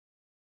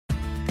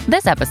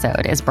This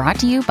episode is brought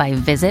to you by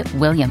Visit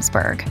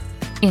Williamsburg.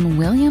 In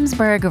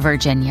Williamsburg,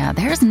 Virginia,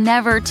 there's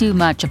never too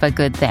much of a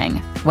good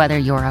thing. Whether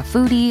you're a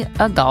foodie,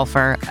 a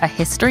golfer, a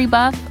history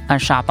buff, a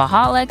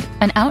shopaholic,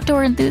 an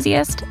outdoor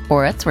enthusiast,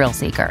 or a thrill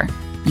seeker,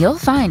 you'll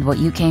find what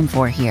you came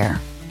for here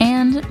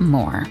and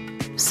more.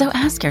 So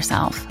ask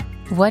yourself,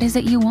 what is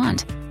it you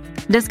want?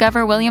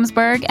 Discover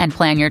Williamsburg and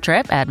plan your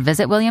trip at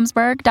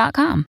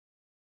visitwilliamsburg.com.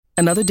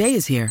 Another day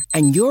is here,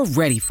 and you're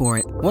ready for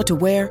it. What to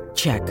wear?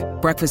 Check.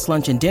 Breakfast,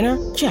 lunch, and dinner?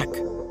 Check.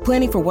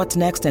 Planning for what's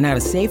next and how to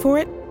save for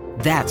it?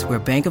 That's where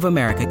Bank of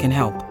America can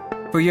help.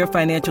 For your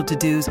financial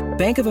to-dos,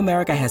 Bank of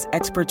America has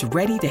experts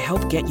ready to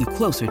help get you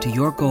closer to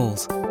your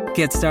goals.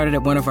 Get started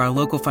at one of our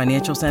local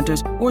financial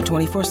centers or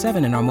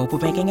 24/7 in our mobile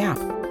banking app.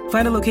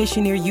 Find a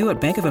location near you at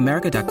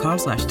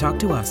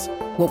bankofamerica.com/talktous.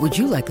 What would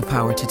you like the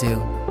power to do?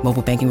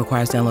 Mobile banking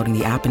requires downloading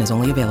the app and is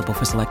only available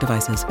for select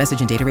devices.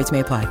 Message and data rates may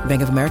apply.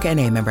 Bank of America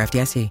N.A., member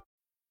FDIC.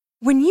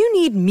 When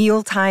you need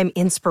mealtime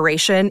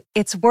inspiration,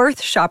 it's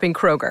worth shopping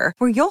Kroger,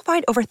 where you'll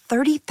find over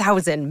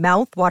 30,000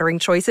 mouth-watering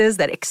choices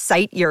that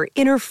excite your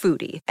inner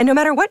foodie. And no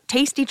matter what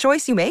tasty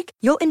choice you make,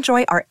 you'll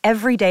enjoy our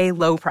everyday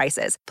low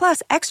prices,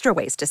 plus extra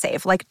ways to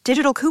save, like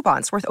digital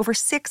coupons worth over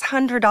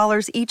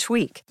 $600 each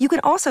week. You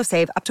can also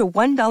save up to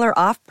 $1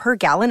 off per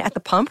gallon at the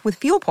pump with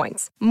fuel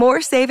points.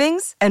 More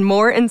savings and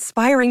more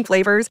inspiring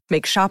flavors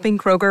make shopping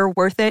Kroger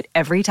worth it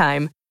every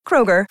time.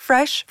 Kroger,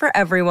 fresh for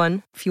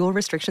everyone. Fuel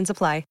restrictions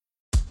apply.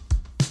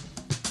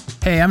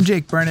 Hey, I'm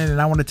Jake Brennan, and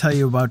I want to tell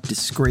you about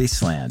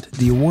Disgraceland,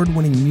 the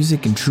award-winning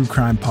music and true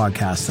crime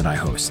podcast that I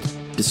host.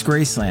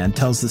 Disgraceland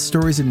tells the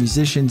stories of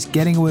musicians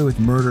getting away with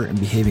murder and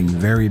behaving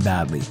very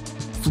badly.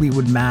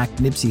 Fleetwood Mac,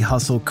 Nipsey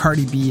Hussle,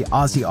 Cardi B,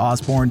 Ozzy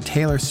Osbourne,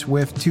 Taylor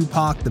Swift,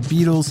 Tupac, The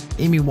Beatles,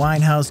 Amy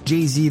Winehouse,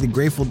 Jay-Z, The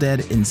Grateful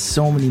Dead, and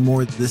so many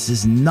more. This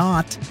is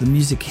not the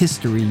music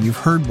history you've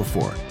heard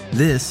before.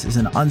 This is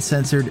an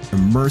uncensored,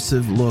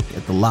 immersive look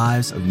at the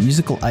lives of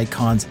musical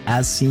icons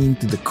as seen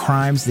through the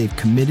crimes they've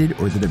committed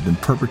or that have been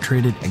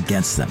perpetrated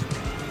against them.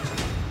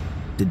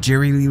 Did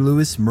Jerry Lee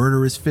Lewis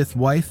murder his fifth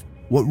wife?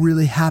 What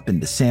really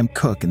happened to Sam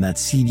Cooke in that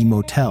seedy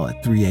motel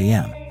at 3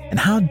 a.m.? And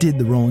how did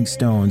the Rolling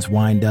Stones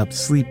wind up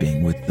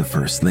sleeping with the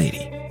First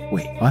Lady?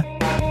 Wait, what?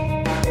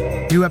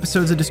 New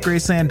episodes of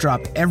Disgraceland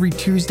drop every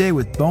Tuesday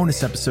with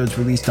bonus episodes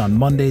released on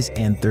Mondays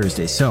and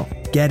Thursdays. So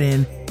get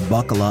in,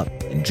 buckle up,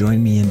 and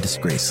join me in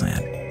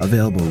Disgraceland.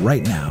 Available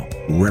right now,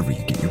 wherever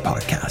you get your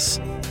podcasts.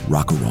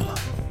 Rock-a-rolla.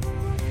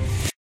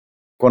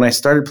 When I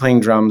started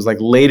playing drums, like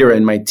later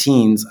in my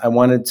teens, I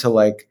wanted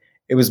to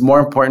it was more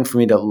important for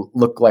me to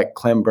look like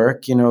Clem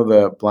Burke, you know,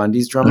 the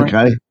Blondies drummer.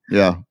 Okay,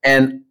 yeah.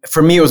 And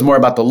for me, it was more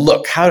about the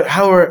look.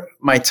 How are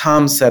my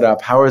toms set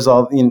up? How is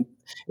all,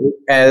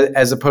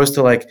 as opposed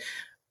to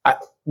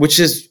which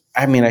is,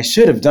 I mean, I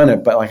should have done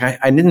it, but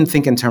I didn't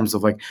think in terms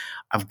of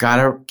I've got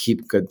to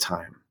keep good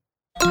time.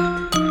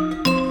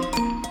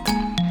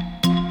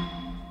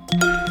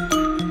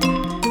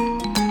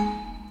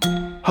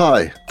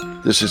 Hi,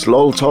 this is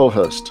Lowell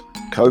Tolhurst,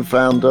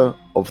 co-founder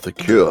of The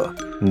Cure.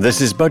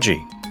 This is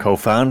Budgie,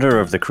 co-founder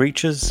of The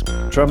Creatures,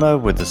 drummer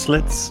with The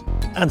Slits,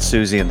 and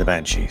Susie and the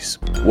Banshees.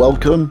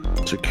 Welcome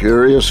to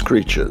Curious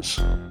Creatures.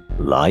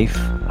 Life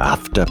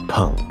after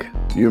punk.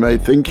 You may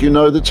think you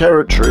know the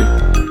territory,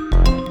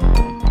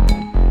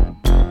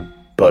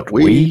 but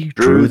we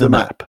drew the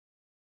map.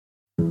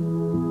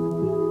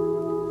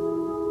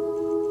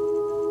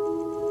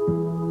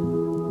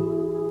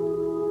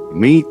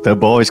 Meet the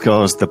boys,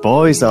 cause the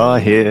boys are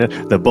here,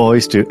 the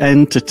boys to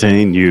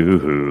entertain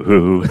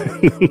you.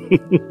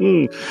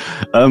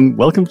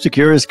 Welcome to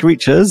Curious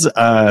Creatures.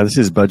 This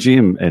is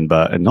Budgie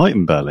not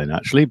in Berlin,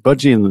 actually.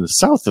 Budgie in the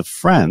south of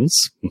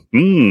France.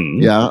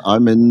 Yeah,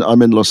 I'm in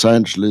Los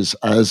Angeles,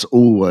 as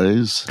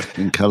always,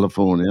 in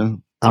California.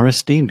 Our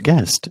esteemed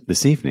guest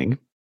this evening,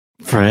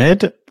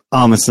 Fred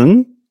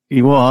Armisen.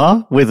 You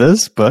are with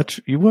us, but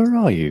where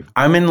are you?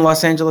 I'm in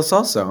Los Angeles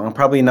also. I'm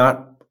probably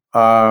not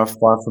far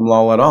from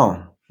Lowell at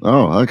all.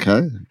 Oh,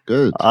 okay,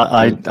 good.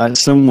 I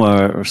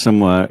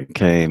somewhere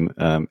came.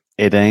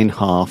 It ain't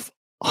half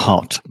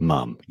hot,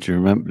 Mum. Do you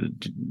remember?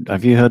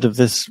 Have you heard of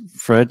this,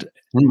 Fred?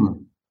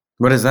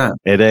 What is that?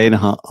 It ain't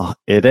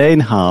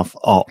half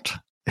hot.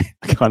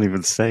 I can't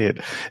even say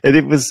it.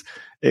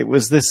 It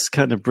was this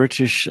kind of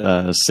British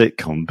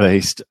sitcom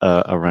based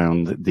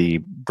around the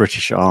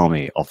British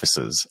Army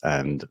officers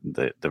and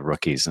the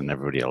rookies and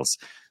everybody else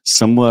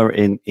somewhere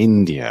in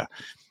India.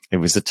 It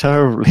was a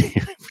terribly,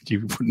 you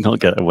would not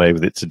get away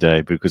with it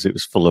today because it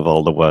was full of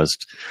all the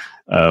worst.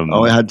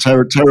 It had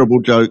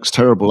terrible jokes,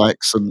 terrible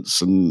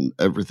accents and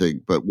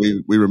everything, but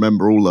we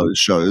remember all those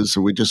shows,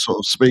 so we just sort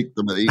of speak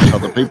them at each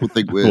other. People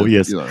think we're,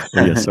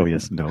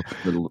 no.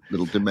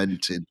 little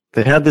demented.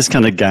 They had this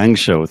kind of gang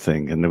show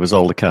thing, and there was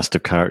all the cast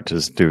of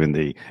characters doing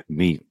the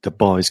meet the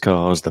boys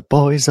cars, the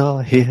boys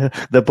are here,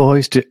 the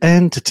boys to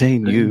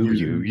entertain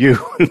you. Yeah.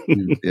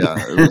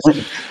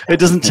 It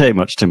doesn't take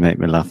much to make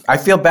me laugh. I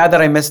feel bad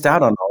that I missed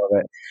out on all of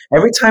it.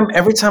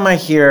 Every time I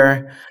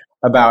hear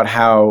about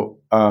how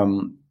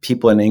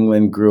people in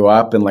England grew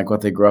up and like what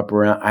they grew up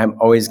around, I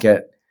always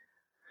get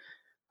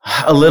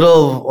a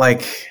little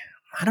like,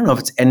 I don't know if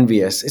it's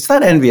envious. It's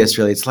not envious,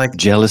 really. It's like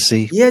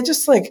jealousy. Yeah,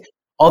 just like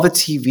all the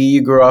TV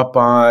you grew up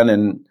on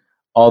and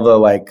all the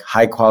like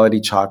high quality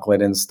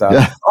chocolate and stuff.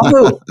 Yeah.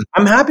 Although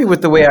I'm happy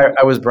with the way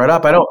I was brought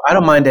up. I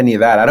don't mind any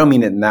of that. I don't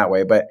mean it in that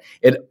way, but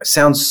it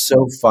sounds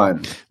so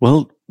fun.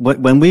 Well,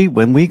 when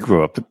we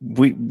grew up,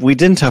 we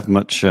didn't have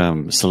much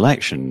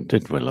selection,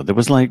 did we? There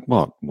was like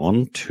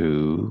one,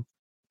 two,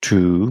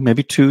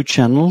 maybe two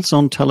channels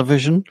on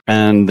television,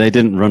 and they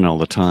didn't run all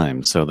the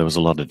time. So there was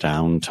a lot of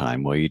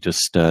downtime where you just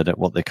stared at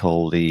what they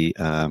call the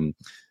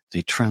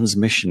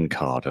transmission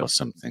card or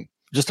something.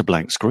 Just a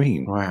blank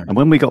screen. Wow. And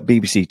when we got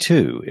BBC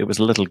Two, it was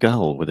a little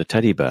girl with a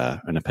teddy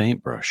bear and a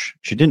paintbrush.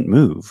 She didn't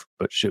move,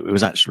 but it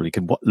was actually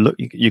look.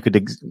 You could.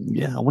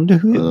 I wonder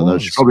who it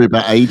was. She's probably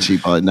about 80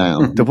 by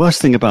now. The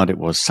worst thing about it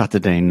was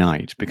Saturday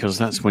night, because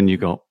that's when you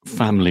got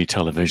family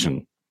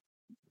television,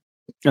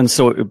 and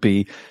so it would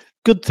be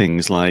good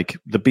things like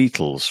the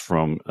Beatles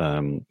from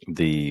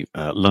the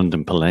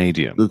London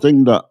Palladium. The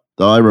thing that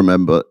I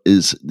remember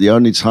is the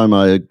only time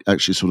I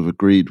actually sort of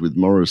agreed with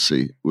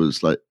Morrissey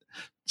was like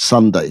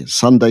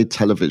Sunday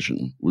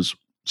television was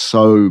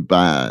so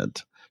bad.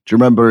 Do you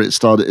remember it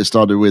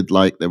started with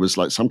like there was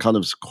like some kind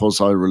of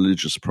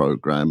quasi-religious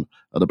program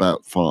at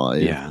about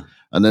 5. Yeah.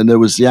 And then there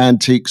was the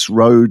Antiques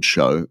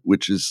Roadshow,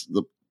 which is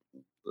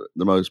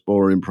the most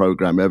boring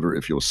program ever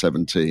if you're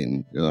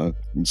 17, you know.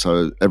 And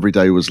so every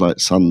day was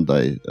like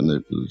Sunday,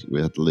 and we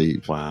had to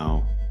leave.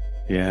 Wow.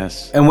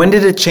 Yes. And when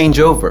did it change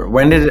over?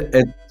 When did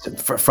it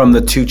from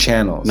the two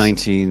channels?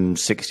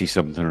 1960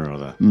 something or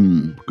other.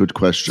 Good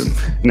question.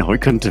 No,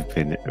 it couldn't have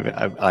been.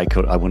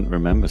 I wouldn't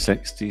remember.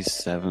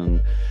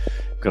 67.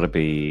 Got to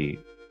be.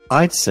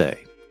 I'd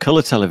say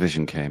color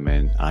television came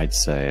in. I'd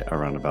say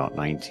around about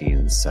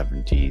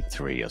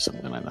 1973 or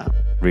something like that.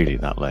 Really,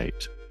 that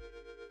late.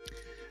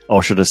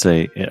 Or should I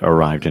say, it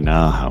arrived in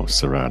our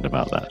house around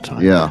about that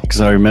time. Yeah.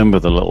 Because I remember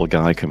the little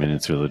guy coming in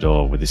through the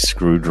door with his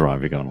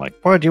screwdriver going like,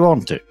 why do you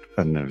want it?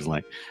 And it was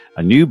like,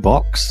 a new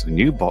box,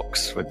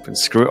 with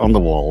screw it on the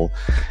wall,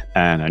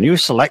 and a new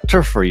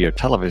selector for your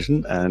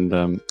television. And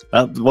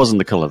that wasn't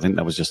the color. I think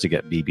that was just to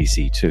get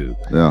BBC Two.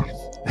 Yeah.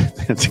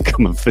 To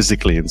come and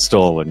physically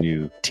install a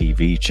new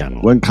TV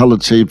channel. When colour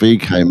TV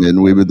came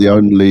in, we were the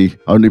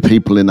only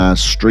people in our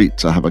street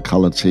to have a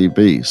colour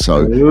TV.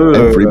 So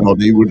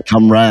everybody would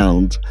come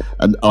round,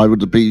 and I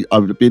would be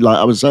like,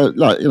 I was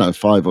like, you know,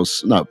 5 or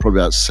no,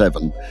 probably about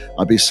 7.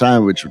 I'd be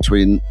sandwiched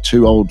between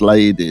two old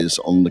ladies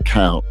on the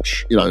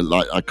couch. You know,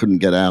 like I couldn't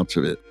get out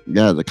of it.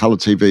 Yeah, the colour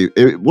TV.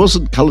 It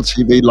wasn't colour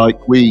TV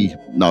like we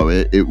know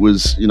it. It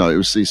was, you know, it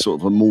was these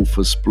sort of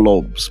amorphous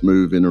blobs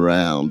moving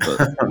around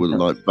that were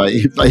like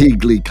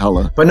vaguely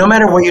colour. But no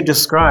matter what you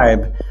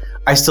describe,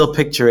 I still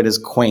picture it as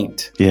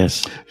quaint.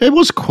 Yes. It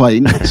was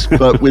quaint,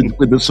 but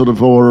with a sort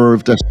of aura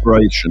of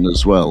desperation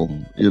as well.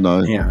 You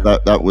know, Yeah.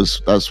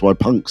 that's why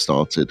punk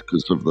started,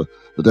 because of the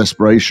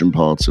desperation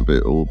part of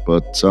it all.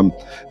 But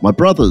my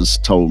brothers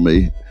told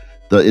me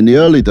that in the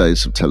early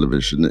days of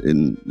television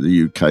in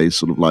the UK,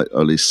 sort of like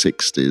early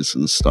 60s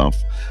and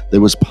stuff,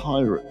 there was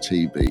pirate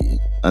TV.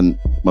 And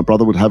my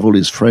brother would have all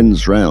his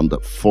friends round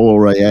at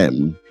 4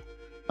 a.m.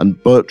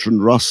 and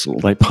Bertrand Russell.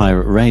 Like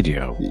pirate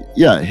radio.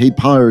 Yeah, he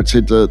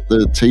pirated the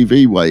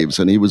TV waves,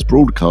 and he was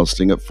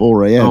broadcasting at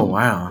 4 a.m. Oh,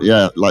 wow.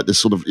 Yeah, like this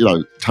sort of, you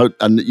know,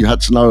 and you had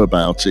to know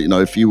about it. You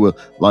know, if you were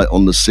like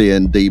on the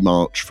CND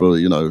march for,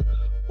 you know,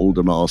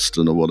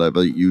 Aldermaston or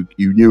whatever, you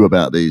knew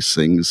about these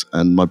things.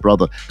 And my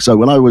brother, so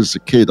when I was a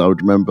kid, I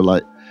would remember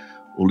like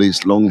all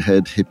these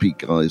long-haired hippie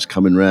guys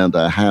coming round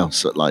our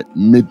house at like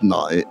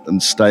midnight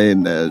and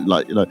staying there,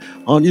 like, you know,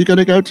 aren't you going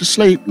to go to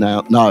sleep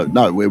now? No,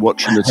 we're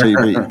watching the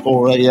TV.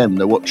 4 a.m.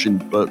 they're watching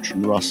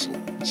Bertrand Russell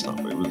and stuff.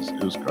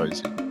 It was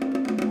crazy.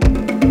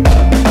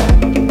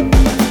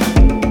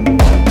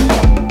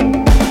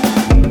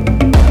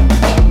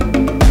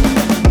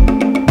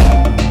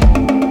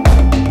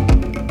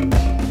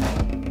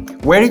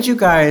 Where did you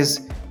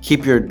guys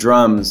keep your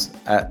drums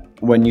at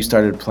when you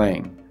started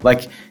playing?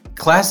 Like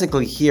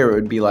classically here it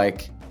would be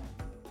like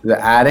the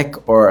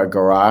attic or a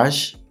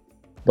garage,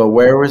 but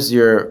what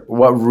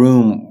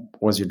room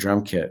was your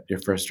drum kit, your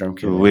first drum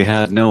kit? We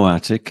had no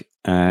attic,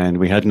 and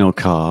we had no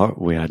car,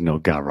 we had no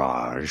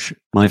garage.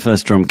 My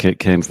first drum kit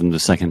came from the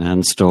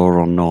second-hand store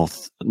on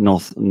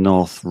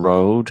North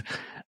Road,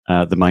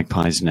 the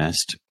Magpie's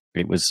Nest.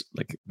 It was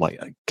like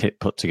a kit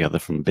put together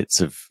from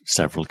bits of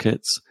several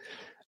kits.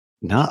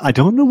 No, I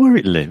don't know where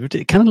it lived.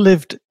 It kind of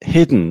lived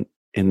hidden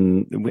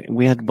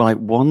we had like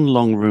one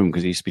long room,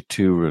 because it used to be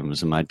 2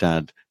 rooms, and my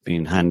dad,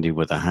 being handy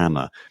with a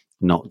hammer,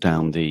 knocked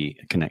down the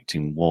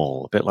connecting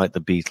wall, a bit like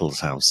the Beatles'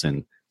 house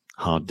in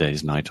Hard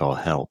Day's Night or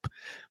Help,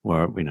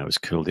 where, you know, it was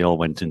cool. They all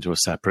went into a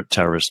separate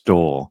terrace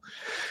door.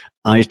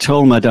 I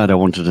told my dad I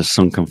wanted a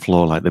sunken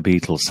floor like the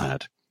Beatles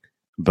had,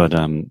 but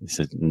he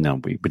said,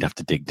 no, we'd have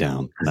to dig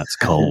down. That's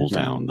cold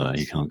down there.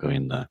 You can't go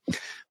in there.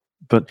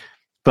 But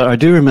I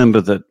do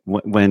remember that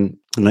when,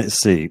 let's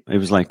see, it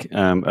was like,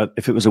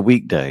 if it was a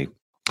weekday,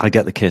 I'd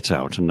get the kit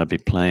out and I'd be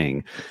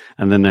playing.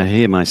 And then I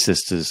hear my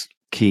sister's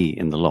key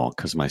in the lock,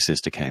 because my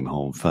sister came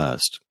home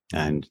first.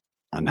 and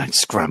I'd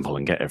scramble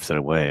and get everything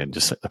away and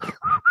just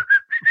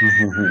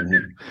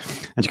and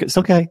she goes, "It's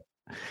okay.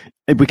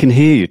 We can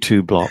hear you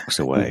 2 blocks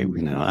away.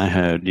 I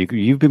heard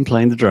you've been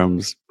playing the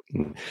drums."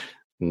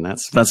 And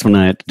that's when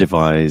I had to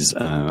devise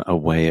a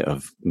way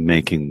of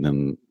making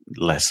them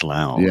less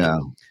loud. Yeah.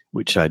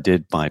 Which I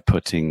did by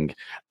putting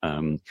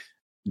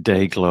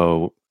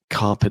Dayglow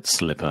carpet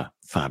slipper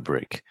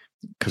fabric,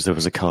 because there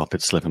was a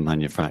carpet slipper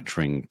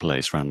manufacturing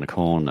place around the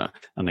corner,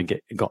 and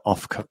it got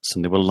offcuts,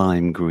 and they were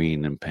lime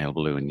green and pale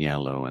blue and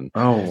yellow, and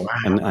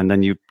and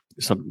then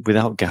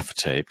without gaffer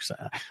tape,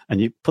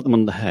 and you put them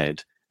on the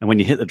head, and when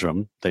you hit the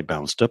drum, they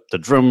bounced up, the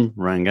drum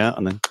rang out,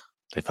 and then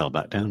they fell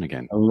back down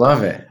again. I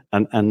love it.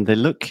 And they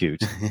look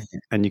cute,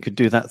 and you could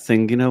do that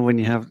thing, when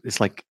you have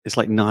it's like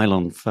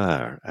nylon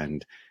fur,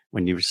 and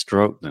when you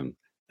stroke them,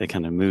 they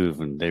kind of move,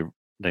 and they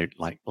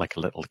like a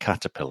little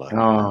caterpillar.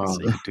 Oh.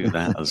 So you do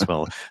that as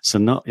well.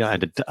 So I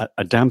had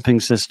a damping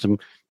system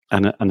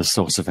and a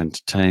source of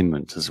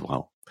entertainment as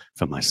well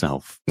for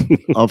myself.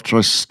 After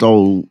I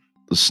stole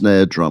the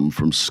snare drum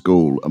from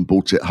school and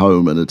brought it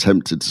home and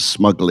attempted to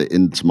smuggle it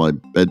into my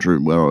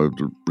bedroom where I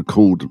would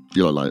record,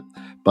 like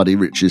Buddy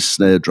Rich's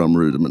snare drum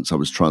rudiments. I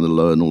was trying to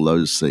learn all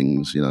those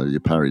things,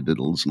 your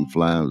paradiddles and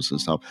flowers and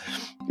stuff.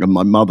 And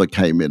my mother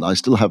came in. I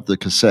still have the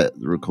cassette,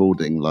 the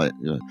recording,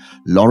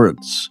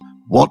 Lawrence,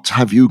 what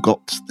have you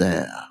got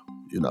there?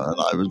 And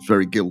I was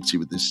very guilty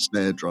with this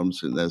snare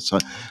drums in there. So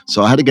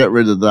I had to get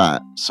rid of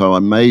that. So I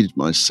made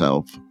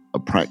myself a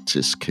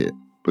practice kit,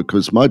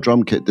 because my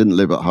drum kit didn't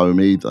live at home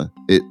either.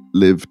 It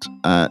lived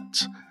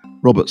at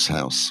Robert's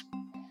house,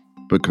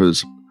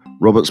 because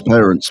Robert's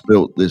parents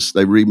built this.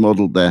 They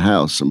remodeled their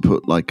house and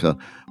put a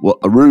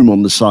room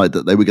on the side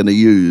that they were going to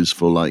use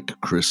for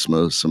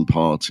Christmas and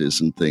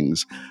parties and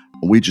things.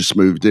 And we just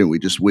moved in. We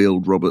just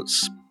wheeled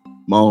Robert's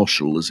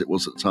Marshall, as it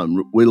was at the time,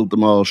 wheeled the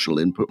Marshall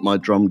in, put my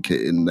drum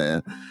kit in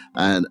there,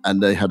 and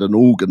they had an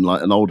organ,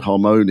 like an old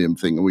harmonium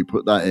thing, and we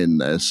put that in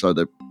there. So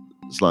that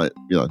it's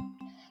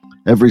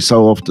every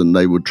so often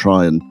they would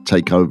try and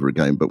take over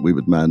again, but we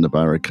would man the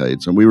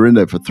barricades, and we were in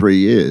there for 3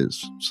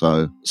 years.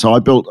 So I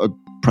built a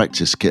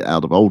practice kit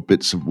out of old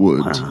bits of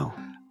wood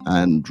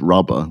and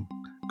rubber,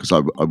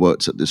 because I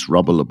worked at this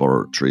rubber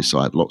laboratory, so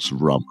I had lots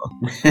of rubber.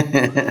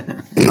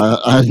 And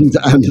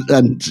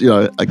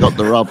I got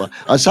the rubber.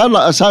 I sound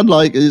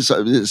like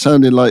it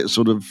sounded like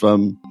sort of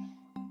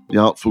the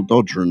Artful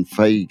Dodger and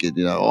Fagin.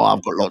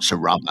 I've got lots of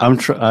rubber. I'm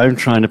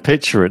trying to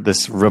picture it.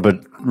 This rubber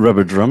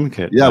drum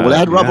kit. Yeah, well, it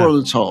had rubber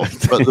on the top.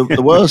 But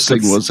the worst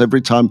thing was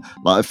every time,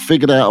 I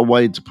figured out a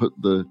way to put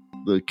the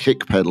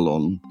kick pedal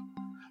on,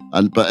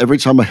 but every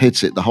time I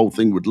hit it, the whole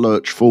thing would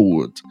lurch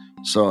forward.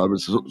 So I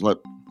was sort of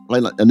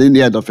and in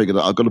the end, I figured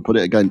I've got to put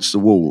it against the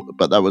wall.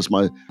 But that was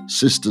my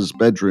sister's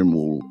bedroom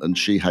wall, and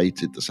she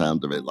hated the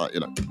sound of it.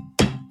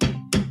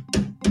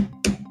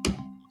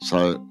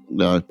 So,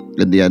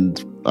 in the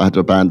end, I had to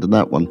abandon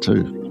that one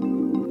too.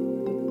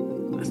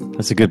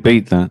 That's a good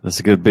beat. That's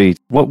a good beat.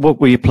 What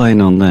were you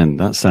playing on then?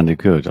 That sounded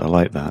good. I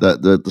like that.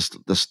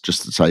 That's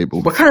just the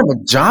table. What kind of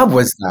a job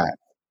was that?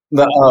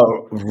 The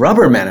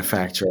rubber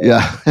manufacturer.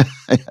 Yeah.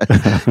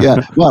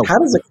 Yeah. Well, how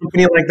does a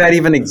company like that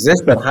even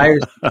exist that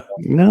hires people?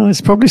 No,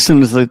 it's probably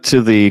similar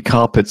to the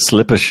carpet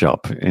slipper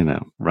shop,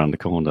 around the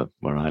corner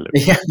where I live.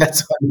 Yeah,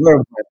 that's what I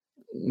learned.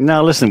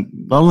 Now, listen,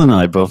 Val and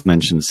I both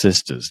mentioned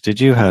sisters. Did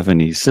you have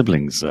any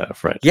siblings,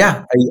 Fred?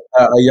 Yeah,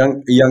 a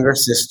younger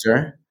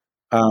sister.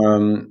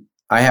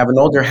 I have an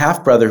older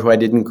half brother who I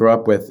didn't grow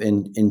up with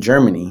in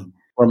Germany,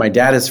 where my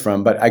dad is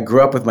from, but I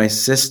grew up with my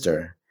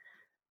sister,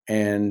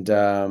 and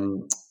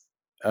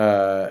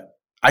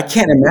I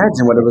can't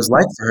imagine what it was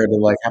like for her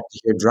to have to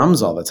hear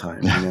drums all the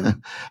time.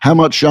 How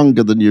much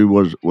younger than you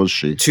was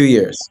she? 2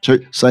 years.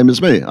 Same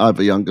as me. I have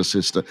a younger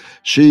sister.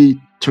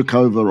 She took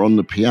over on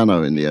the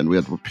piano in the end. We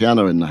had a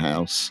piano in the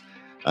house,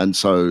 and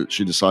so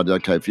she decided,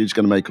 okay, if you're just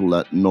going to make all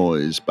that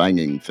noise,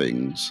 banging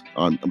things,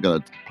 I'm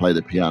going to play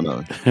the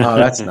piano. Oh,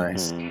 that's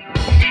nice.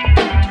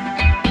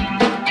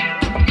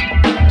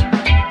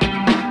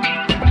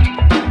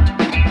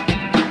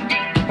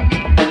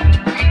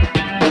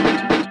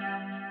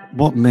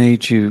 What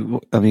made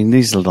you? I mean,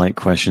 these are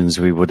questions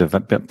we would have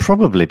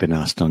probably been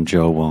asked on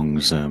Joe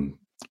Wong's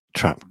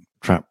trap,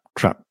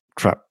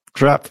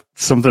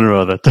 something or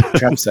other.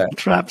 Trap set.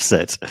 Trap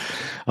set. I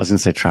was going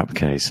to say trap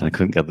case. I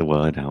couldn't get the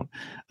word out.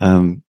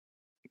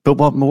 But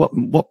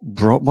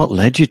what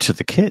led you to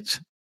the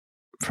kit,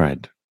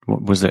 Fred?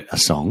 Was it a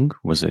song?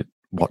 Was it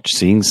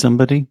seeing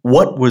somebody?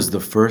 What was the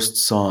first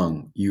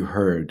song you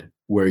heard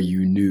where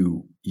you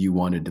knew you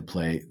wanted to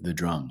play the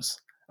drums?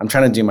 I'm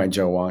trying to do my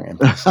Joe Wong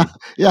impression.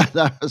 Yeah,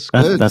 that was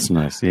good. That's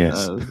nice.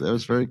 Yes, that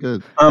was very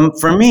good.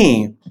 For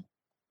me,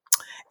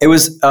 it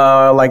was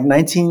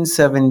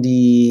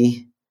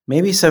 1970,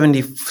 maybe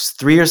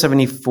 73 or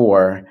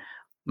 74.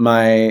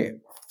 My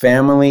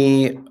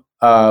family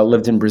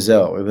lived in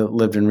Brazil. We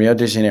lived in Rio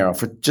de Janeiro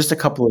for just a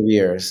couple of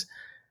years,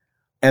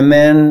 and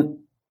then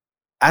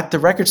at the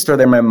record store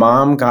there, my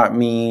mom got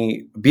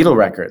me Beatle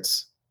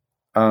records,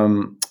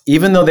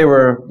 even though they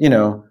were,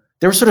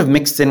 they were sort of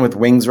mixed in with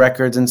Wings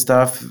records and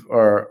stuff,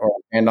 or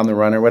Band on the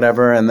Run or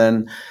whatever. And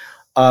then,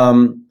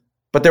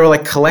 but there were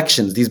like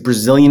collections, these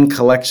Brazilian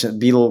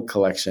Beatle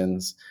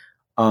collections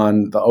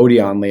on the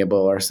Odeon label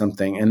or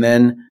something. And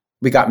then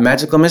we got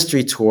Magical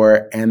Mystery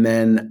Tour, and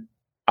then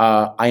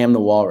I Am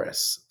the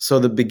Walrus. So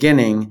the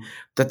beginning,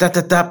 like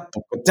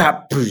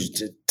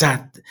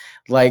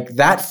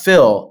that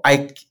fill,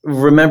 I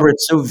remember it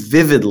so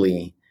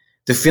vividly,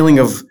 the feeling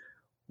of,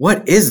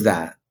 what is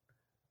that?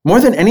 More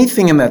than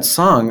anything in that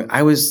song, I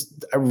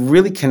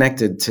really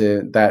connected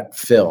to that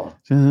fill.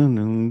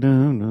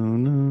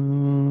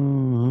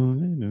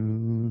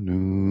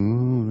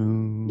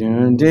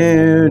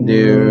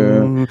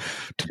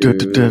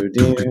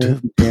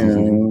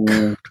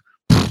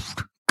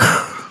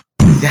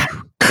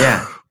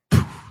 Yeah.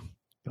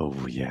 Oh,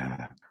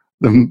 yeah.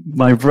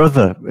 My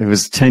brother, who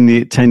was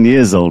 10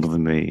 years older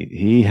than me,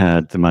 he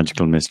had the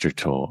Magical Mystery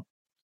Tour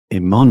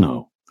in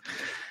mono.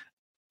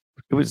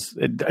 It was,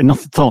 I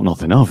thought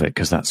nothing of it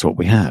because that's what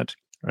we had.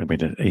 I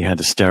mean, he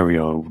had a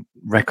stereo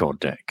record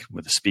deck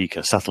with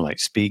a satellite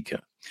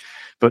speaker.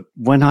 But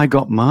when I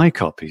got my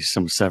copy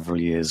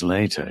several years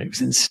later, it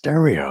was in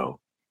stereo,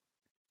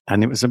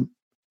 and it was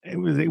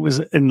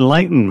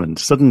enlightenment.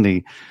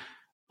 Suddenly,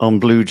 on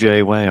Blue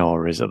Jay Way,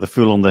 or is it the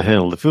Fool on the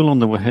Hill? The Fool on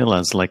the Hill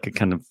has like a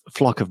kind of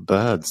flock of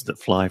birds that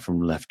fly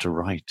from left to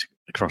right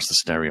across the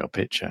stereo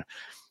picture,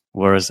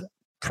 whereas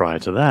prior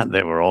to that,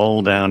 they were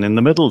all down in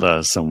the middle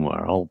there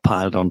somewhere, all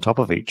piled on top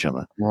of each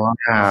other.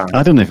 Wow.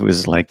 I don't know if it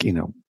was like,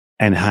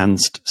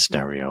 enhanced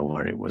stereo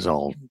where it was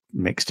all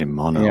mixed in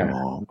mono,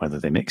 or whether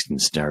they mixed in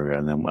stereo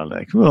and then were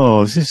like,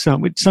 oh, it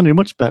sounded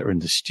much better in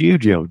the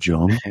studio,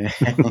 John.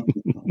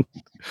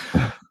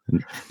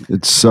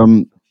 It's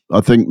I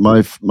think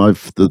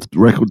the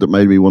record that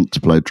made me want to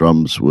play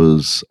drums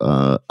was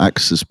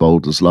Axis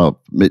Bold as Love.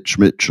 Mitch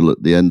Mitchell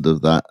at the end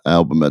of that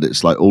album, and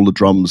it's like all the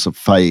drums are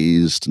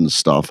phased and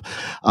stuff.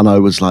 And I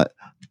was like,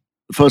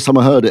 the first time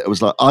I heard it, I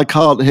was like, I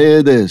can't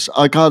hear this.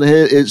 I can't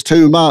hear it. It's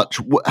too much.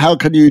 How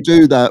can you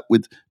do that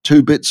with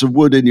 2 bits of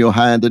wood in your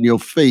hand and your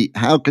feet?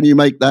 How can you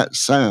make that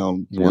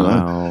sound? You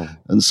know?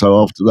 And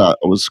so after that,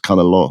 I was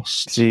kind of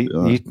lost. See,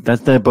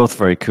 they're both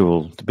very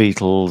cool, the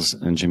Beatles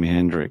and Jimi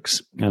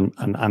Hendrix. And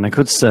I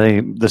could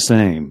say the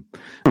same.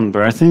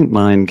 But I think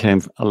mine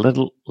came a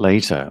little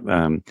later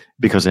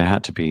because it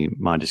had to be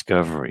my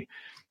discovery.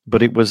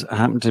 But it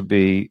happened to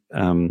be...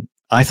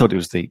 I thought it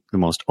was the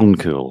most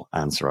uncool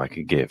answer I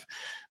could give.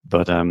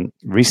 But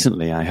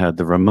recently I heard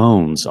the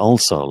Ramones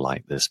also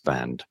like this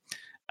band,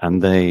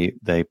 and they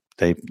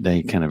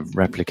kind of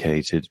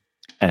replicated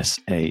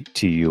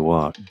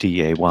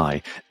SATURDAY,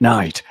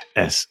 night,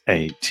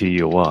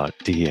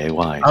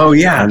 SATURDAY. Oh,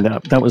 yeah. And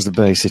that was the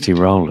Bay City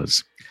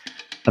Rollers.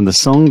 And the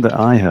song that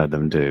I heard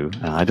them do,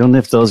 I don't know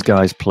if those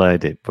guys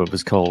played it, but it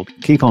was called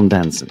Keep On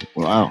Dancing.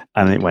 Wow.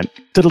 And it went...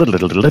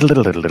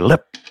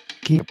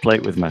 Keep play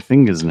it with my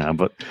fingers now,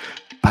 but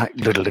back,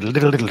 and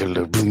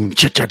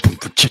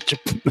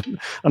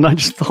I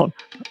just thought,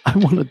 I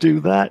want to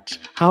do that.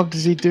 How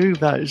does he do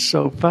that? It's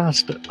so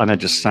fast. And I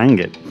just sang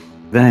it.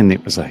 Then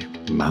it was a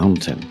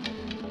mountain,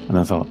 and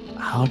I thought,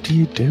 how do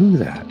you do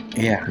that?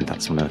 Yeah, and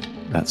that's what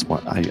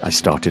I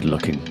started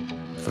looking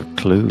for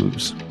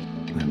clues.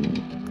 And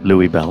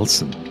Louis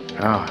Bellson.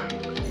 Oh,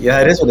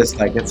 yeah, it is what it's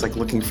like. It's like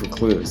looking for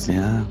clues.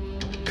 Yeah,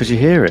 because you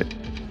hear it.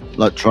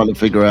 Like trying to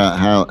figure out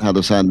how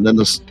to sound. And then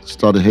I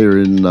started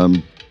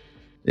hearing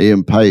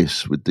Ian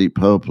Pace with Deep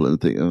Purple, and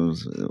think,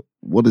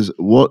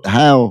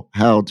 how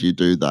do you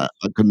do that?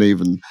 I couldn't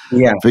even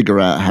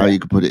figure out how you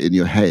could put it in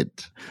your head.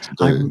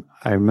 I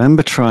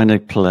remember trying to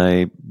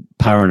play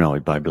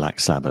Paranoid by Black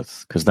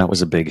Sabbath, because that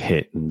was a big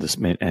hit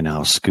in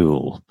our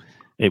school.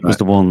 It was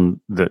the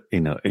one that,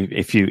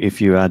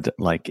 if you had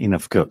like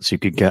enough guts, you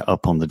could get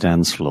up on the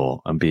dance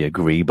floor and be a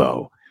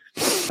grebo.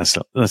 That's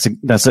a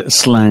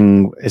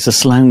slang. It's a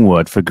slang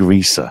word for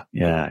greaser.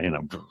 Yeah,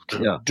 It's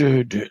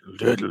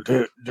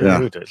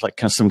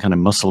like some kind of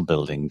muscle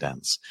building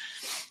dance.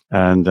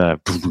 And I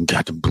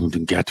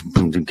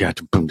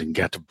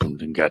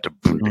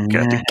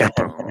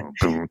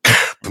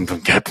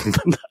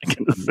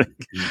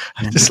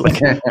just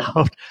like,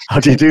 how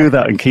do you do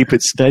that and keep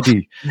it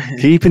steady?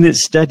 Keeping it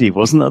steady,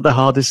 wasn't that the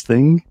hardest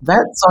thing?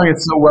 That song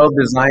is so well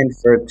designed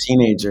for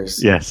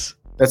teenagers. Yes.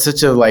 That's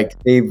such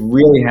they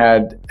really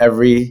had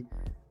every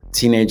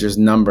teenager's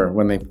number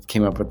when they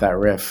came up with that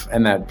riff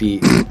and that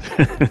beat.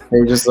 They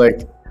were just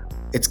like,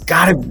 it's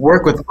got to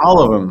work with all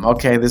of them.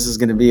 Okay, this is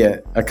going to be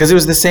it. Because it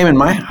was the same in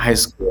my high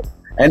school.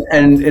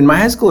 And in my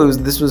high school,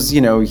 this was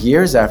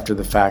years after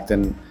the fact.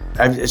 And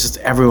it's just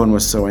everyone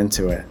was so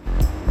into it.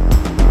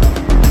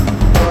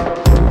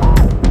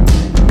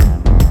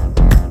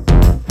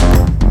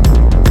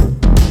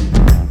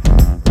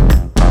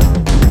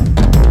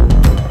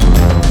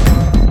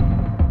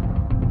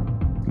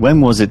 When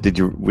was it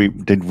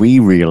did we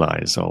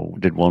realize, or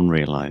did one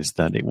realize,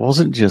 that it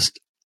wasn't just,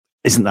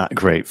 isn't that a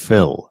great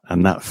fill,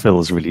 and that fill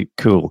is really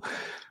cool,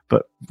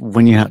 but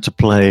when you had to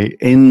play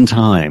in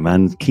time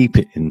and keep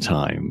it in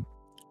time,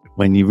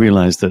 when you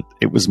realized that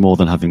it was more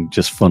than having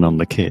just fun on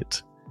the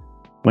kit?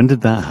 When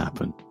did that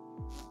happen?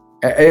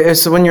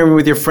 So when you're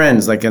with your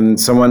friends, like, and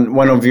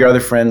one of your other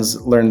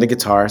friends learned the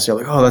guitar, so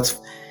you're like, oh,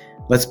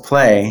 let's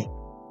play,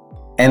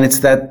 and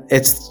it's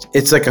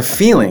like a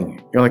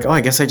feeling. You're like, oh,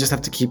 I guess I just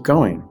have to keep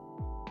going.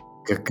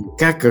 Keep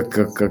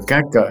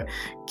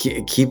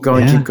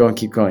going, keep going,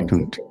 keep going.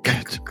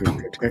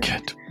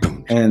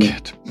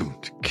 And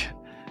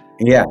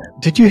yeah.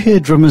 Did you hear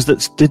drummers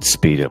that did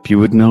speed up? You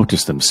would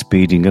notice them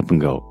speeding up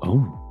and go,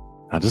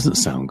 oh, that doesn't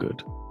sound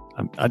good.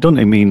 I don't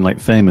mean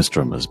like famous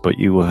drummers, but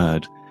you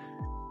heard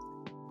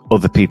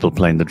other people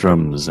playing the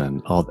drums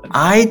and all that.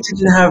 I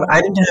didn't have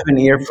an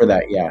ear for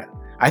that yet.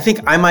 I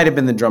think I might have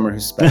been the drummer who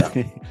sped up.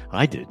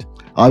 I did.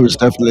 I was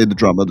definitely the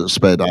drummer that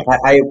sped up.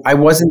 I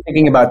wasn't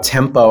thinking about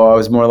tempo. I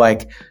was more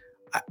like,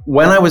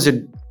 when I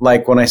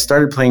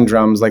started playing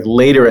drums, like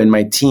later in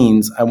my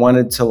teens, I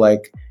wanted to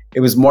like, it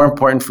was more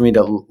important for me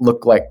to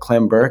look like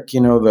Clem Burke, you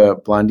know, the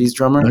Blondies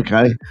drummer.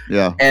 Okay,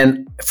 yeah.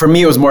 And for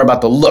me, it was more about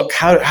the look.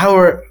 How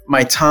are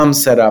my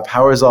toms set up?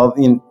 How is all,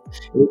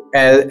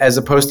 as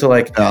opposed to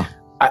like,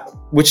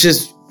 which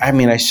is, I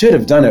mean, I should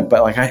have done it,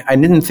 but like I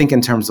didn't think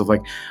in terms of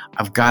like,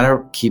 I've got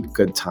to keep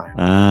good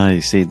time.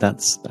 You see, that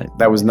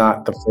was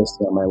not the first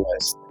thing on my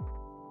list.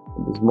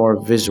 It was more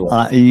visual.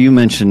 You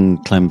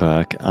mentioned Clem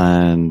Burke,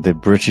 and the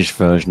British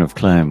version of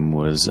Clem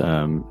was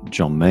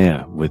John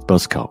Mayer with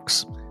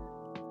Buzzcocks.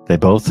 They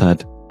both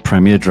had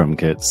Premier drum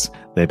kits.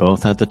 They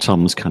both had the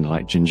toms kind of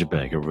like Ginger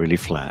Baker, really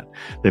flat.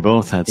 They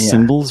both had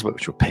cymbals,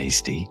 which were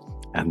pasty,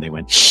 and they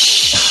went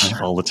shh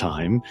all the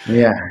time.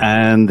 Yeah.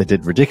 And they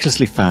did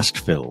ridiculously fast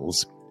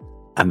fills,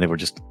 and they were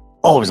just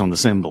always on the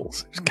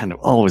cymbals. It was kind of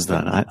always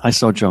that. I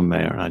saw John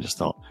Mayer, and I just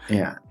thought,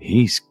 yeah,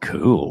 he's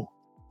cool.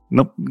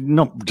 Not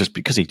just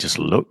because he just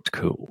looked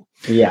cool.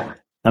 Yeah.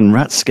 And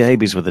Rat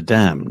Scabies were the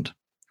damned.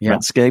 Yeah.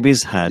 Rat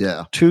Scabies had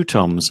two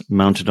toms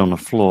mounted on a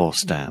floor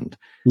stand.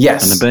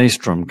 Yes. And a bass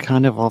drum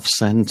kind of off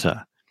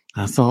center.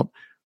 I thought,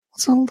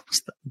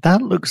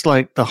 that looks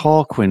like the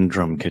Hawkwind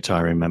drum kit I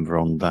remember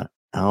on that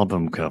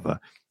album cover,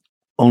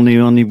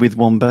 only with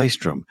one bass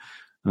drum.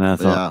 And I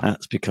thought,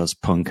 that's because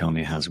Punk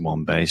only has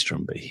one bass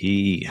drum, but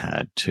he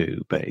had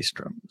two bass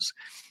drums.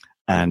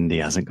 And he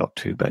hasn't got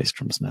two bass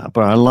drums now.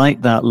 But I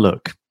like that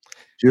look.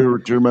 Do you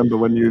remember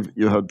when you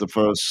heard the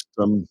first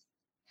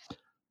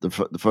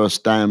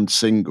Damned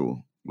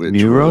single, which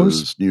New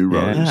was New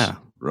Rose? Yeah.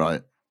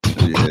 Right.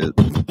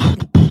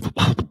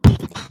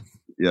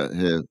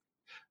 Here,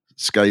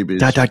 Scabies.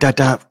 Da da da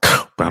da.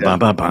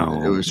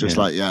 It was just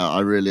like,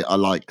 I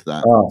like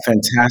that. Oh,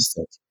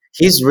 fantastic!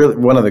 He's really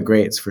one of the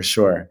greats for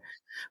sure.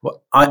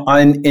 Well,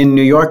 in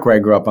New York, where I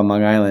grew up on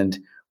Long Island,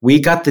 we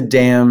got the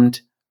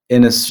Damned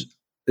in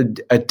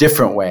a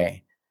different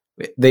way.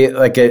 They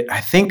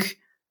I think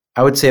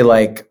I would say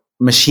like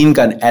Machine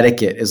Gun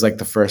Etiquette is like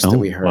the first that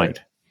we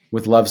heard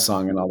with Love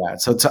Song and all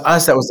that. So to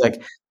us,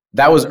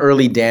 that was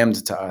early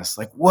Damned to us.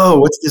 Like, whoa,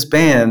 what's this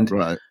band?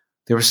 Right.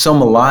 They were so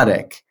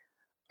melodic.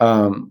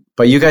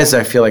 But you guys,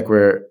 I feel like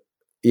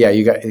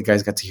you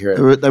guys got to hear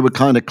it. They were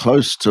kind of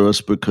close to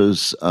us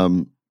because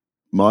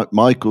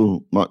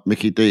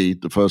Mickey D,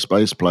 the first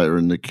bass player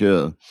in The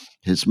Cure,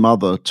 his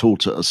mother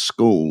taught at a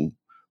school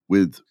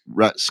with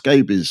Rat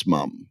Scabies'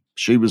 mum.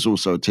 She was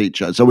also a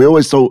teacher. So we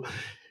always thought,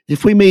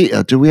 if we meet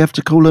her, do we have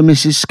to call her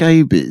Mrs.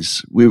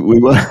 Scabies? We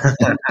were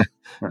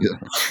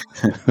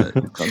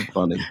kind of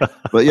funny.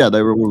 But yeah,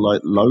 they were all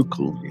like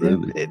local,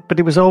 really. But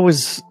it was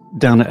always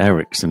down at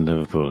Eric's in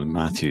Liverpool, in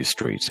Matthew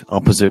Street,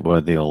 opposite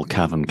where the old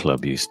Cavern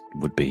Club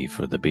would be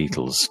for the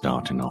Beatles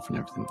starting off and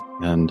everything.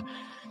 And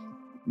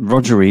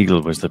Roger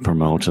Eagle was the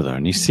promoter there,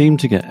 and he seemed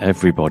to get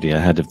everybody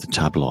ahead of the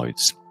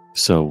tabloids.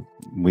 So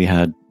we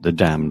had the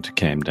Damned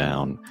came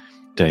down,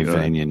 Dave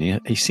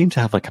Vanian. He seemed to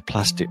have like a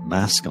plastic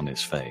mask on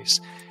his face,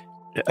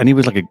 and he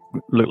was like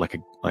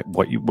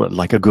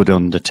a good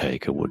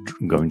undertaker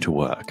would going to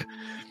work,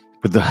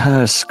 with the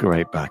hair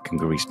scraped back and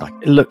greased back.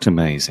 It looked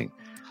amazing.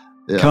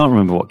 Yeah. Can't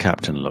remember what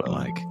Captain looked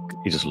like.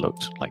 He just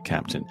looked like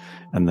Captain.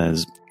 And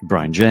there's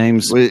Brian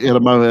James. He had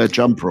a mohair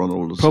jumper on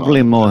all the time.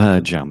 Probably a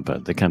mohair jumper,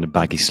 the kind of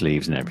baggy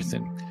sleeves and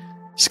everything.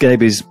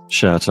 Scabies,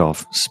 shirt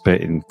off,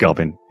 spitting,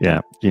 gobbing.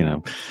 Yeah,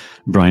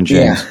 Brian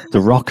James, the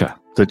rocker.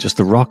 Just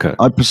the rocker.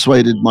 I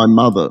persuaded my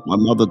mother. My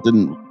mother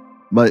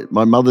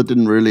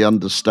didn't really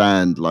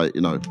understand,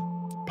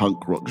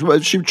 punk rock. Well,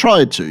 she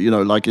tried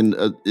to, like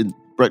in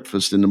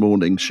breakfast in the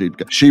morning, she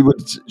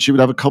would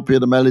have a copy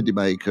of the Melody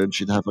Maker, and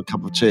she'd have a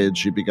cup of tea, and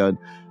she'd be going,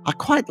 I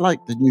quite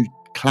like the new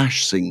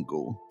Clash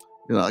single.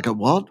 I go,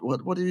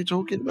 what are you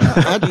talking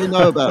about? How do you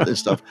know about this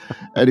stuff?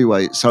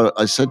 Anyway, so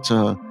I said to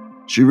her,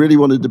 she really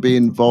wanted to be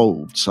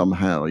involved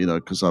somehow,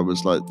 because I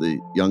was like the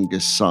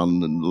youngest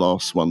son and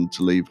last one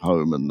to leave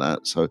home and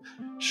that. So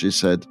she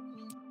said,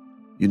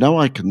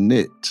 I can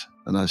knit.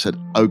 And I said,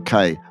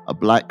 okay, a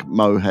black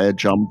mohair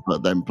jumper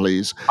then,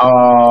 please.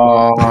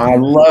 Oh, I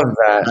love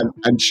that.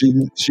 And she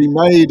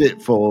made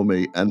it for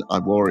me, and I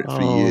wore it for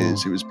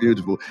years. It was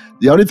beautiful.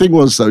 The only thing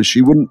was, though,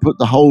 she wouldn't put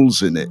the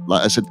holes in it.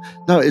 Like I said,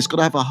 no, it's got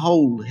to have a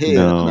hole here.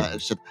 No. And I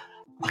said,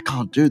 I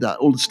can't do that.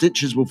 All the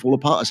stitches will fall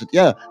apart. I said,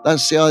 yeah,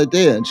 that's the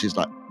idea. And she's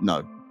like,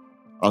 no,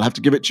 I'll have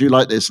to give it to you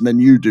like this, and then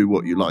you do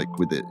what you like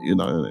with it.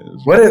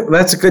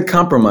 That's a good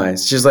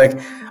compromise. She's like,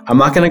 I'm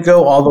not going to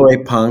go all the way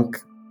punk,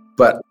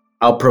 but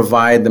I'll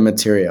provide the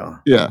material.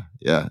 Yeah,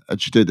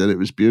 and she did, and it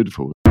was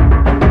beautiful.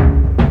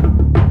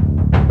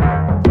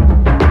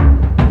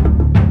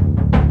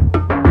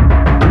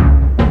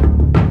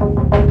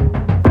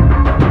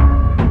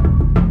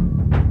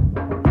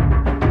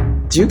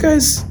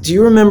 Do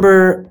you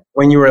remember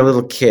when you were a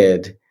little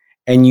kid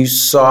and you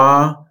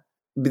saw,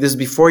 this is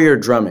before your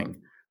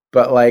drumming,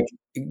 but like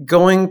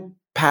going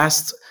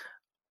past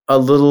a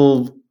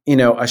little,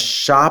 a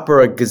shop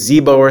or a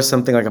gazebo or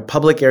something, like a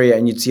public area,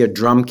 and you'd see a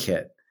drum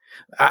kit?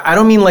 I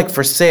don't mean like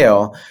for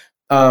sale.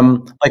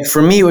 Like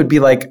for me, it would be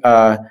like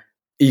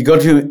you go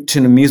to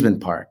an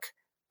amusement park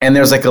and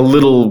there's like a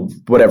little,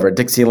 whatever,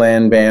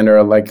 Dixieland band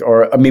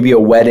or maybe a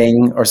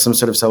wedding or some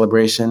sort of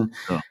celebration.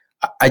 Oh.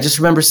 I just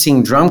remember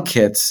seeing drum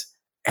kits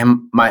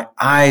and my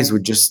eyes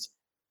would just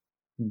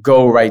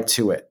go right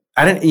to it.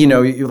 I didn't,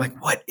 you're like,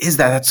 what is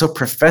that? That's so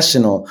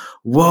professional.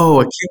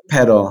 Whoa, a kick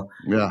pedal.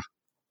 Yeah.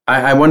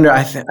 I wonder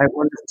if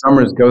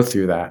drummers go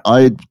through that.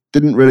 I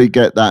didn't really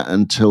get that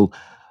until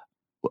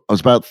I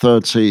was about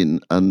 13,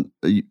 and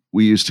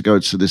we used to go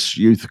to this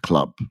youth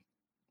club,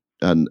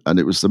 and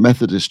it was the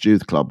Methodist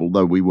youth club.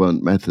 Although we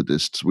weren't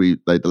Methodists,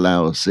 they'd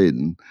allow us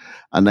in,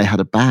 and they had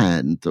a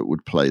band that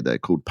would play there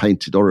called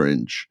Painted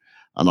Orange.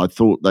 And I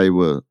thought they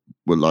were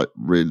like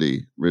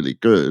really, really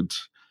good.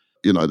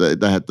 They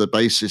had the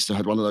bassist who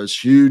had one of those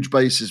huge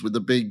basses with the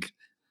big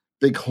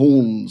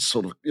horns,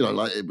 sort of,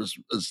 like it was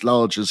as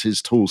large as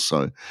his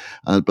torso.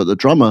 But the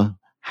drummer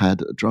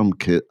had a drum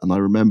kit, and I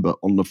remember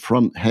on the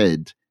front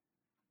head,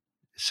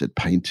 it said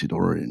Painted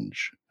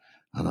Orange.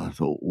 And I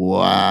thought,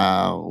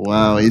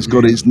 wow, he's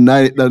got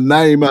the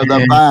name of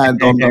the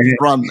band on the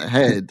front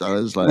head. I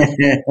was like,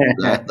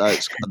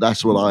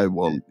 that's what I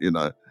want,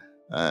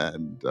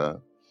 and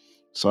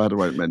so I had to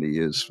wait many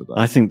years for that.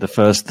 I think the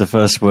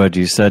first word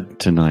you said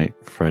tonight,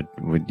 Fred,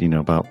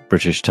 about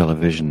British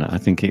television, I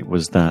think it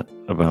was that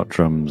about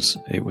drums.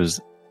 It was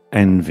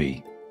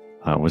envy.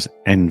 I was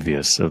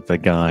envious of the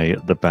guy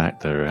at the back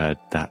there who had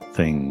that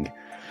thing.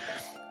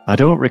 I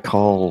don't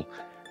recall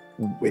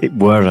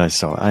where I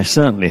saw it. I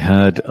certainly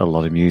heard a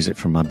lot of music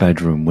from my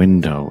bedroom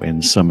window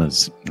in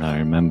summers. I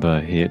remember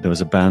there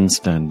was a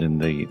bandstand in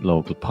the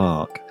local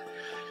park,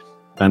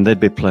 and they'd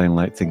be playing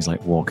like things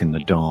like Walking the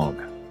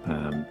Dog.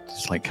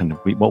 It's like kind of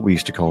what we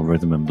used to call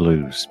rhythm and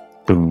blues.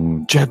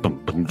 Boom,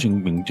 boom, boom,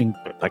 jing, bing, jing,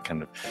 that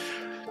kind of.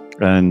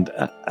 And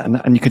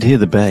you could hear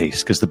the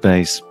bass, because the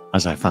bass,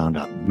 as I found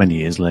out many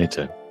years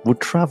later, would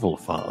travel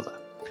farther.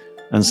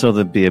 And so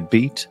there'd be a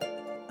beat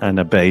and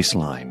a bass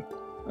line,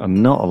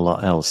 and not a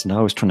lot else. And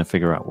I was trying to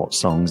figure out what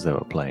songs they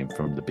were playing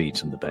from the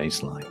beat and the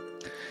bass line.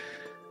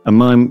 And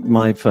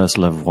my first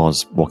love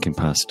was walking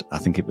past, I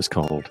think it was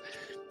called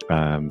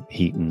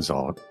Heaton's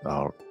or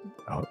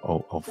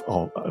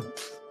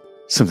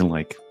something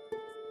like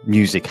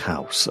Music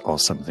House or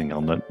something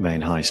on the main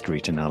high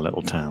street in our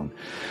little town.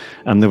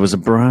 And there was a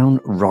brown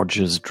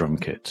Rogers drum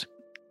kit.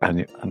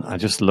 And I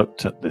just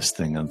looked at this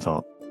thing and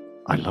thought,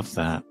 I love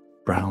that.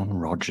 Brown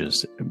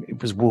Rogers.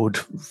 It was wood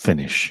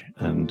finish.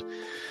 And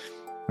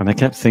I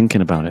kept thinking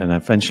about it, and I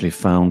eventually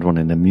found one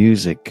in a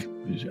music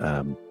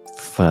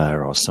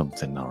fair or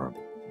something, or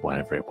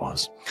whatever it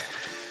was.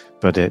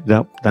 But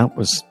that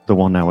was the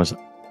one I was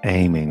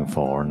aiming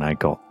for, and I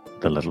got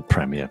the little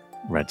Premier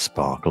Red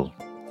Sparkle.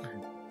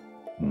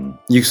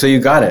 So you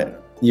got it.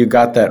 You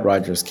got that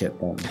Rogers kit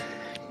then.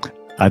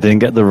 I didn't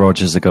get the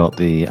Rogers. I got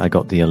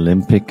the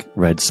Olympic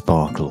Red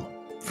Sparkle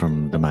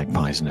from the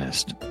Magpie's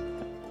Nest,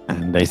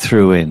 and they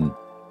threw in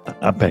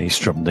a bass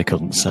drum they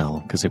couldn't sell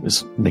because it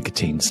was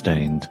nicotine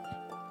stained.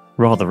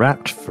 Rather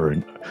apt for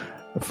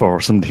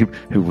somebody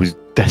who was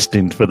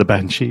destined for the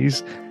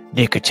Banshees.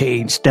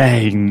 Nicotine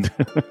stained.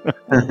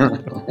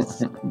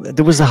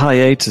 There was a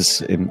hiatus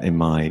in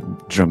my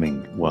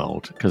drumming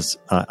world because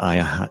I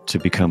had to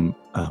become.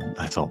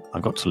 I thought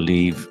I've got to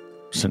leave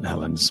St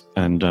Helens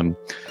and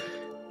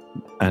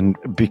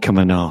become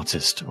an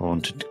artist. I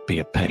wanted to be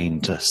a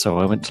painter, so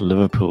I went to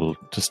Liverpool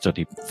to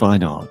study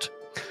fine art.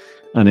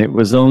 And it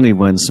was only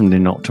when somebody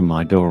knocked on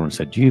my door and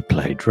said, "Do you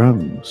play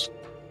drums?"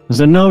 I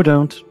said, "No,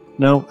 don't.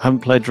 No,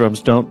 haven't played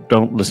drums.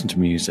 Don't listen to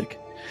music."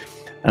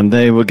 And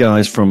they were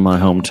guys from my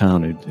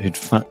hometown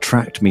who'd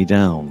tracked me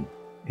down,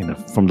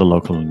 from the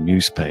local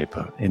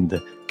newspaper in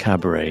the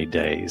cabaret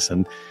days,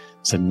 and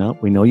said, "No,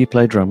 we know you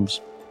play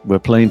drums. We're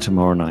playing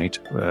tomorrow night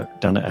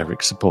down at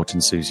Eric's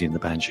supporting Susie and the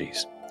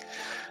Banshees."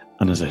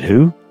 And I said,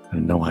 "Who?" I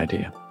had no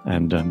idea.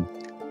 And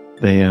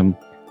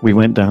we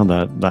went down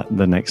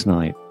the next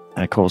night.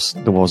 And of course,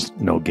 there was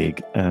no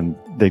gig, and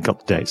they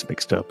got the dates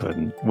mixed up,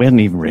 and we hadn't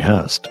even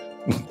rehearsed.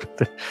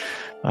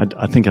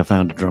 I think I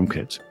found a drum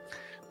kit,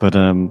 but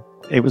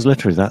it was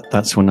literally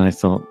that's when I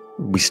thought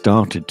we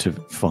started to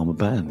form a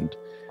band.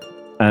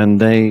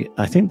 And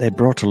I think they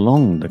brought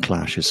along the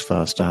Clash's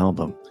first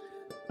album,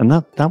 and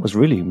that was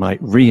really my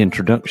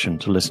reintroduction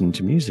to listening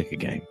to music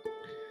again.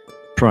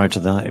 Prior to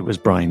that, it was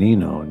Brian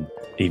Eno and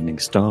Evening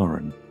Star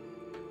and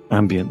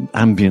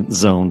ambient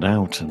zoned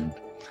out, and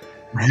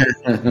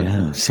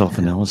Yeah,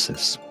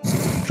 self-analysis.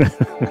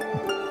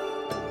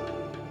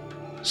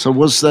 So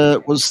was there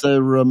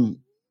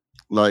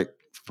like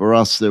for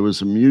us, there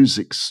was a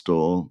music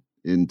store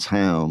in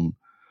town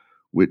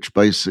which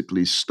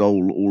basically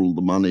stole all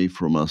the money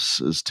from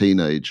us as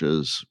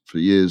teenagers for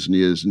years and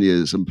years and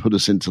years and put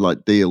us into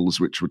like deals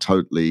which were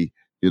totally,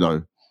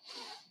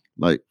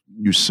 like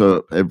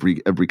usurp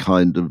every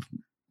kind of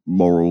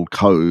moral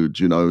code,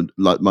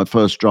 like my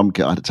first drum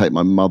kit, I had to take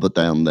my mother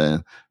down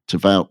there to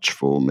vouch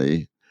for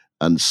me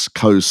and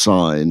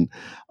co-sign.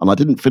 And I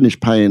didn't finish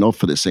paying off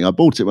for this thing. I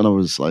bought it when I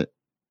was like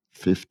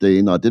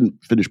 15. I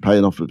didn't finish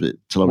paying off of it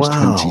till I was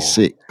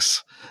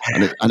 26.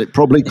 And it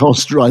probably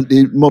cost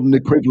the modern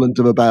equivalent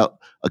of about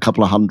a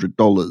couple of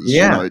 $100.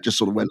 Yeah. It just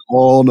sort of went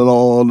on and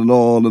on and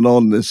on and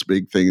on, this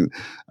big thing.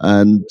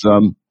 And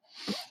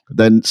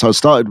then so I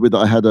started with,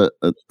 I had was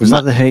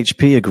that the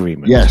HP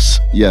agreement?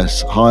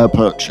 Yes, hire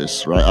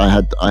purchase, right?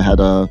 I had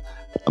a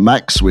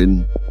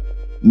Maxwin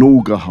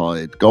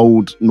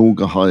gold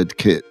Naugahyde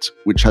kit,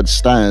 which had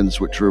stands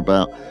which were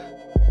about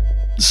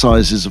the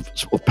sizes of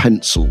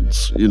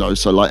pencils,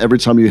 so like every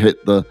time you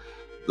hit the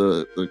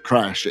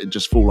crash, it'd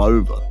just fall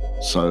over.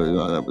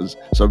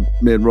 So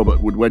me and Robert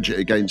would wedge it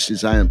against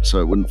his amp so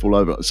it wouldn't fall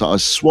over. So I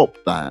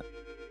swapped that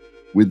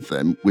with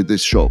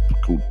this shop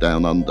called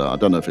Down Under. I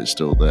don't know if it's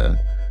still there.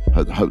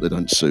 I hope they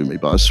don't sue me,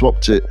 but I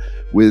swapped it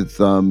with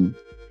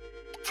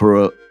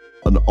for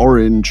an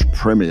orange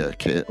Premier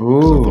kit. Ooh.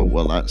 I thought,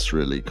 well, that's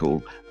really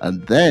cool.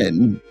 And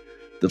then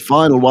the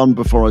final one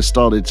before I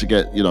started to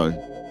get,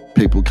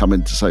 people come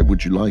in to say,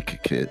 would you like a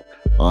kit?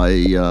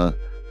 I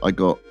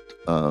got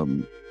a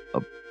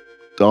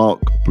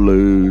dark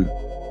blue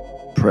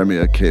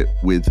Premier kit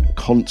with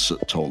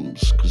concert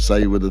toms, because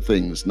they were the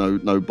things,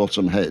 no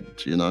bottom head,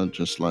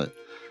 just like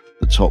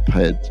the top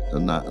head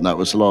and that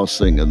was the last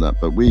thing and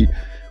that. But we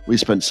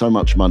spent so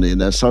much money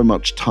and there's so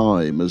much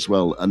time as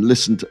well, and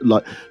listened to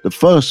like the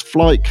first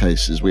flight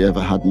cases we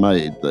ever had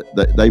made,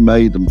 that they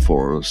made them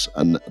for us,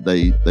 and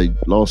they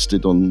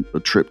lasted on a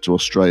trip to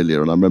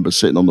Australia. And I remember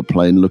sitting on the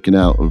plane, looking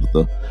out of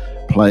the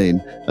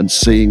plane and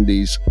seeing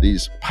these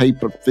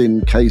paper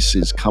thin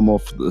cases come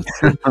off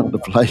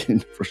the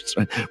plane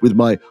with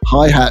my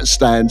hi-hat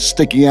stand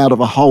sticking out of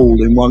a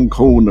hole in one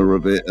corner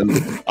of it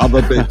and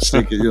other bits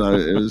sticking,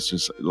 it was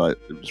just like,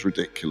 it was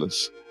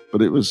ridiculous.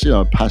 But it was,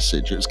 a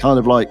passage. It was kind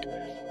of like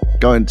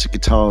going to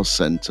Guitar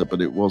Center, but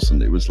it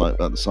wasn't. It was like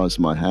about the size of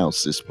my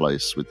house, this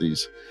place, with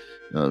these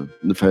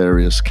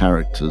nefarious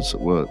characters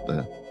that worked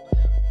there.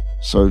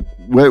 So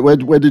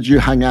where did you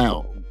hang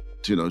out,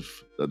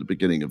 at the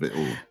beginning of it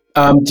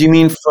all? Do you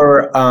mean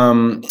for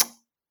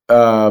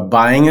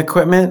buying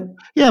equipment?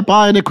 Yeah,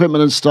 buying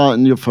equipment and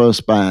starting your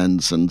first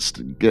bands and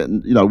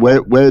getting,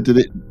 where did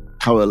it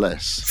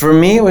coalesce? For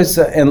me, it was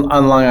on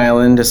Long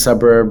Island, a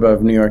suburb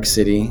of New York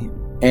City.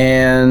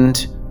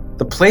 And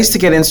the place to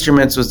get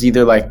instruments was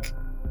either like,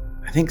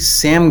 I think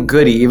Sam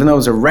Goody, even though it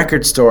was a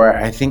record store,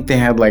 I think they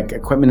had like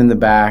equipment in the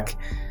back.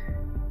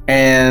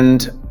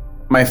 And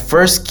my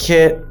first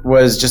kit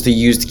was just a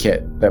used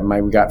kit that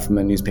we got from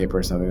the newspaper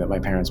or something that my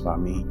parents bought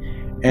me.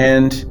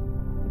 And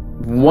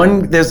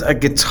there's a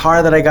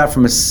guitar that I got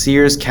from a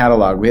Sears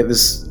catalog. We had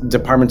this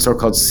department store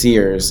called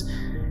Sears,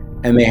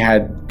 and they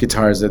had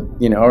guitars that,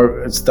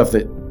 or stuff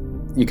that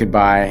you could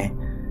buy.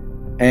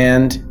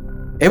 And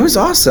it was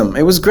awesome.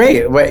 It was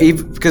great.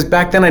 Because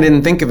back then I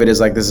didn't think of it as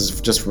like, this is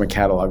just from a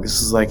catalog.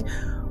 This is like,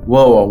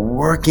 whoa, a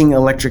working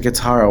electric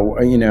guitar,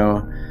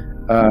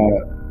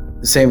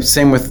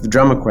 same with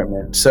drum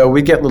equipment. So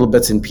we get little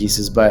bits and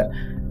pieces, but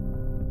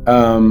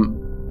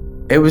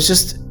it was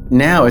just,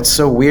 now it's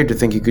so weird to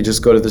think you could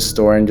just go to the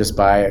store and just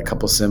buy a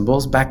couple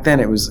cymbals. Back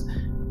then it was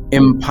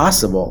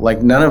impossible.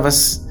 Like none of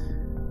us,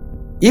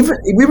 even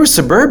we were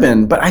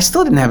suburban, but I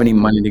still didn't have any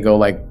money to go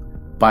like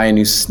buy a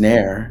new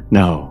snare.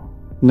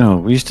 No,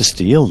 we used to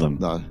steal them.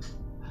 No,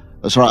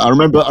 that's right. I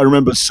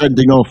remember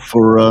sending off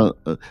for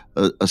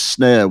a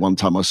snare one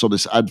time. I saw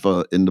this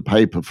advert in the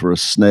paper for a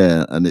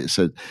snare, and it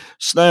said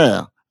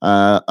snare,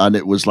 and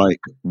it was like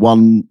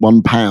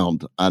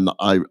 £1. And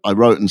I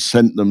wrote and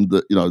sent them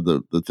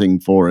the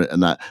thing for it,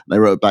 and that they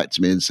wrote back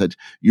to me and said,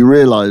 "You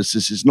realise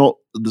this is not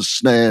the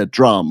snare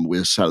drum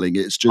we're selling;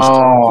 it's just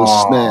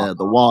the snare,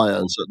 the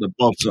wires at the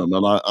bottom."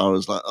 And I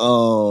was like,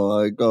 "Oh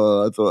my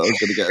god! I thought I was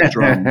going to get a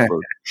drum for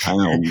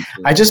 £1."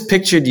 I just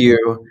pictured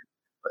you,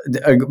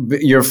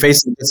 your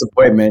face of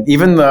disappointment,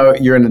 even though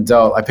you're an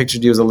adult. I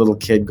pictured you as a little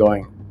kid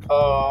going,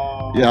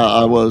 "Oh." Yeah,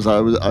 I was.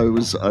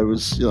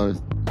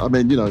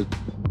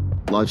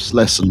 Life's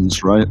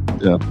lessons, right?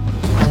 Yeah.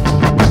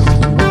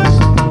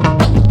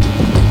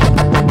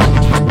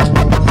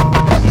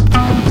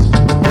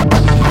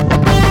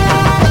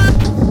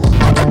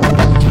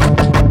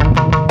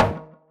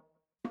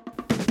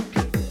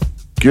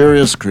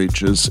 Curious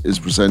Creatures is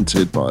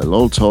presented by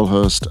Lol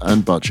Tolhurst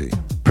and Budgie.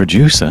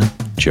 Producer,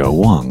 Joe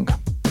Wong.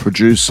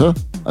 Producer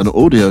and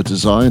audio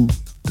design,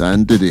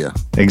 Dan Didier.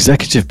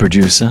 Executive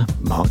producer,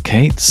 Mark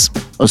Cates.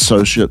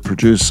 Associate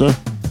producer,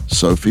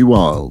 Sophie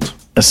Wild.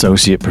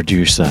 Associate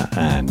producer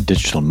and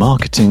digital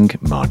marketing,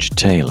 Marge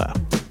Taylor.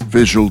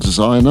 Visual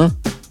designer,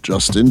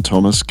 Justin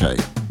Thomas K.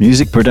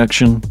 Music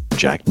production,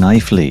 Jack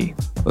Knife Lee.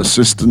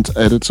 Assistant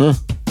editor,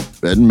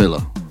 Ben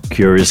Miller.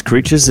 Curious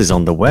Creatures is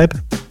on the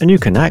web, and you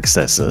can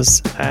access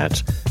us at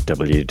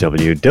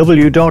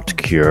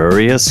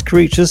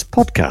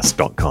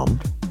www.curiouscreaturespodcast.com.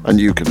 And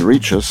you can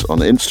reach us on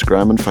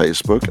Instagram and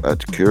Facebook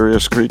at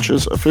Curious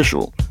Creatures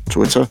Official,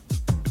 Twitter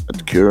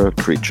at Cura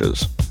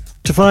Creatures.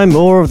 To find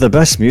more of the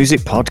best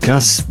music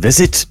podcasts,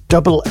 visit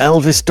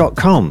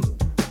doubleelvis.com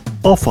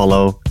or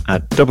follow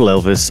at Double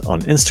Elvis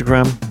on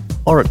Instagram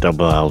or at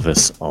Double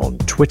Elvis on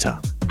Twitter.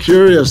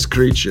 Curious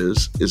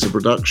Creatures is a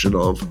production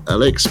of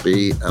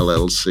LXB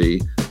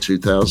LLC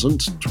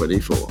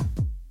 2024.